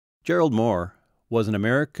Gerald Mohr was an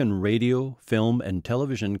American radio, film, and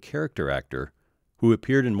television character actor who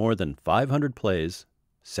appeared in more than 500 plays,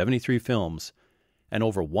 73 films, and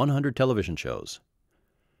over 100 television shows.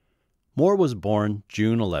 Mohr was born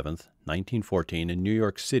June 11, 1914, in New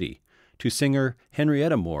York City to singer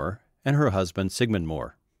Henrietta Mohr and her husband Sigmund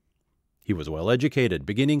Mohr. He was well educated,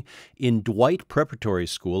 beginning in Dwight Preparatory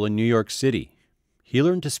School in New York City. He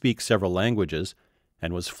learned to speak several languages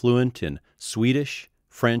and was fluent in Swedish,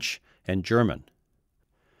 French, and German.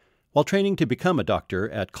 While training to become a doctor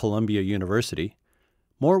at Columbia University,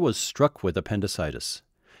 Mohr was struck with appendicitis.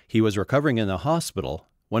 He was recovering in the hospital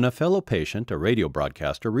when a fellow patient, a radio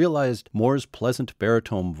broadcaster, realized Mohr's pleasant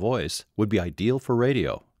baritone voice would be ideal for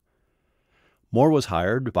radio. Mohr was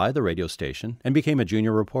hired by the radio station and became a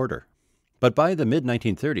junior reporter. But by the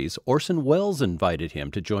mid-1930s, Orson Welles invited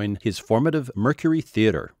him to join his formative Mercury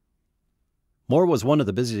Theater. Mohr was one of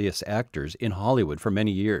the busiest actors in Hollywood for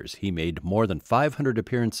many years. He made more than 500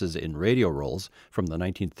 appearances in radio roles from the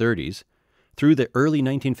 1930s through the early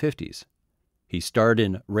 1950s. He starred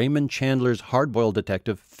in Raymond Chandler's hardboiled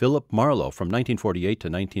detective Philip Marlowe from 1948 to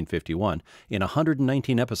 1951 in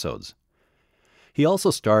 119 episodes. He also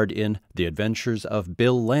starred in The Adventures of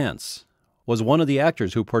Bill Lance, was one of the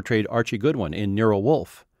actors who portrayed Archie Goodwin in Nero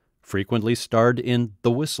Wolfe, frequently starred in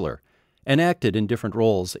The Whistler, and acted in different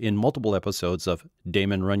roles in multiple episodes of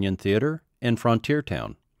Damon Runyon Theater and Frontier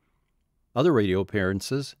Town. Other radio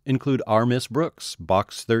appearances include Our Miss Brooks,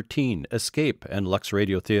 Box 13, Escape, and Lux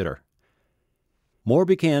Radio Theater. Mohr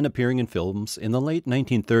began appearing in films in the late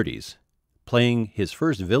 1930s, playing his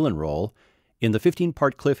first villain role in the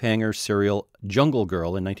 15-part cliffhanger serial Jungle Girl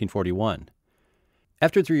in 1941.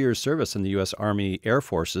 After 3 years' service in the U.S. Army Air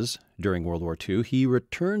Forces during World War II, he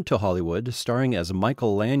returned to Hollywood, starring as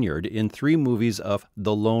Michael Lanyard in 3 movies of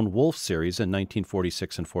the Lone Wolf series in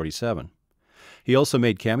 1946 and 47. He also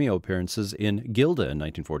made cameo appearances in Gilda in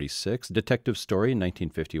 1946, Detective Story in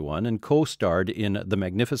 1951, and co-starred in The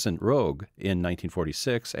Magnificent Rogue in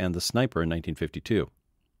 1946 and The Sniper in 1952.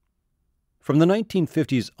 From the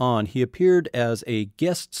 1950s on, he appeared as a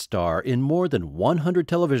guest star in more than 100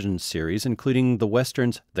 television series, including the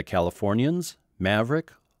westerns The Californians,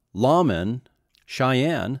 Maverick, Lawmen,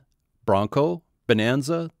 Cheyenne, Bronco,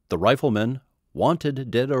 Bonanza, The Rifleman, Wanted,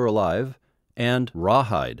 Dead or Alive, and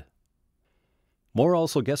Rawhide. Mohr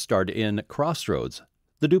also guest starred in Crossroads,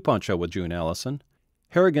 The DuPont Show with June Allison,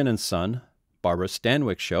 Harrigan and Son, Barbara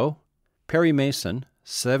Stanwyck Show, Perry Mason,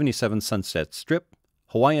 77 Sunset Strip,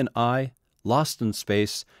 Hawaiian Eye, Lost in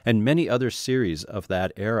Space, and many other series of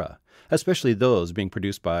that era, especially those being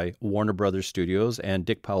produced by Warner Brothers Studios and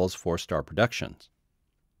Dick Powell's 4-Star Productions.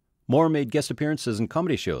 Mohr made guest appearances in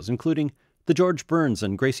comedy shows, including The George Burns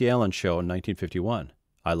and Gracie Allen Show in 1951,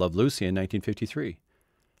 I Love Lucy in 1953,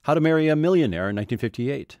 How to Marry a Millionaire in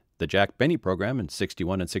 1958, The Jack Benny Program in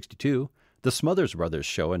 61 and 62, The Smothers Brothers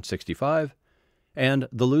Show in 65, and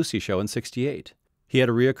The Lucy Show in 68. He had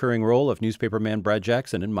a recurring role of newspaperman Brad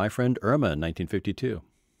Jackson in My Friend Irma in 1952.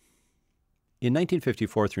 In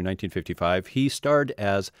 1954 through 1955, he starred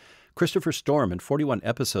as Christopher Storm in 41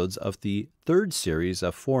 episodes of the 3rd series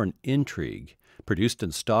of Foreign Intrigue, produced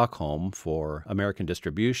in Stockholm for American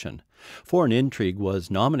distribution. Foreign Intrigue was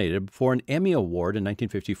nominated for an Emmy Award in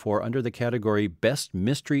 1954 under the category Best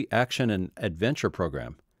Mystery, Action, and Adventure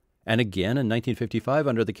Program, and again in 1955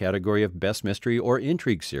 under the category of Best Mystery or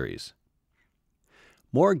Intrigue Series.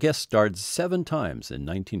 Mohr guest starred 7 times in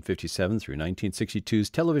 1957 through 1962's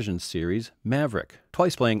television series Maverick,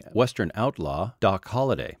 twice playing Western outlaw Doc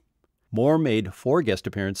Holliday. Mohr made 4 guest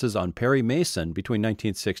appearances on Perry Mason between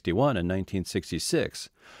 1961 and 1966.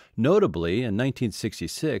 Notably, in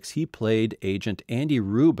 1966, he played Agent Andy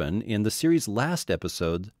Rubin in the series' last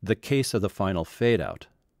episode, The Case of the Final Fade-Out.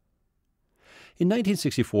 In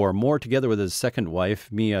 1964, Mohr, together with his second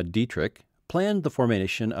wife, Mia Dietrich, planned the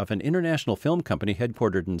formation of an international film company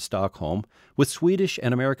headquartered in Stockholm with Swedish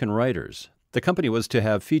and American writers. The company was to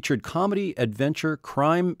have featured comedy, adventure,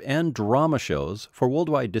 crime, and drama shows for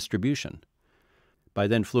worldwide distribution. By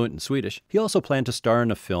then fluent in Swedish, he also planned to star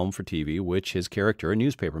in a film for TV which his character, a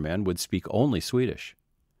newspaperman, would speak only Swedish.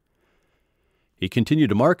 He continued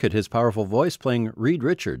to market his powerful voice playing Reed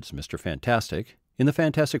Richards, Mr. Fantastic, in the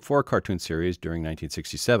Fantastic Four cartoon series during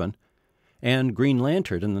 1967, and Green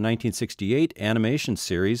Lantern in the 1968 animation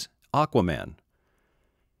series Aquaman.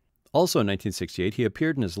 Also in 1968, he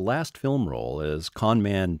appeared in his last film role as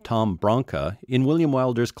conman Tom Bronca in William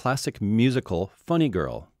Wilder's classic musical Funny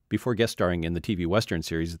Girl, before guest starring in the TV Western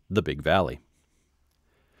series The Big Valley.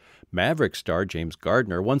 Maverick star James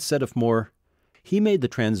Gardner once said of Mohr, "He made the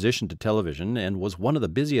transition to television and was one of the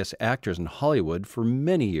busiest actors in Hollywood for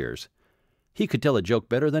many years. He could tell a joke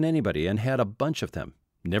better than anybody and had a bunch of them.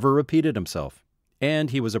 Never repeated himself.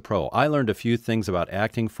 And he was a pro. I learned a few things about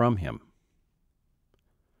acting from him.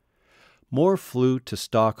 Mohr flew to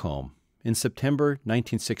Stockholm in September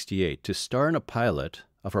 1968 to star in a pilot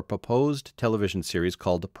of a proposed television series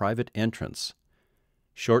called The Private Entrance.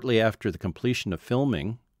 Shortly after the completion of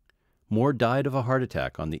filming, Mohr died of a heart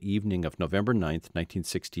attack on the evening of November 9,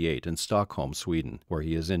 1968, in Stockholm, Sweden, where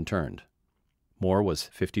he is interned. Mohr was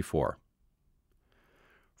 54.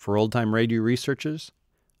 For Old Time Radio Researchers,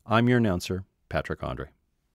 I'm your announcer, Patrick Andre.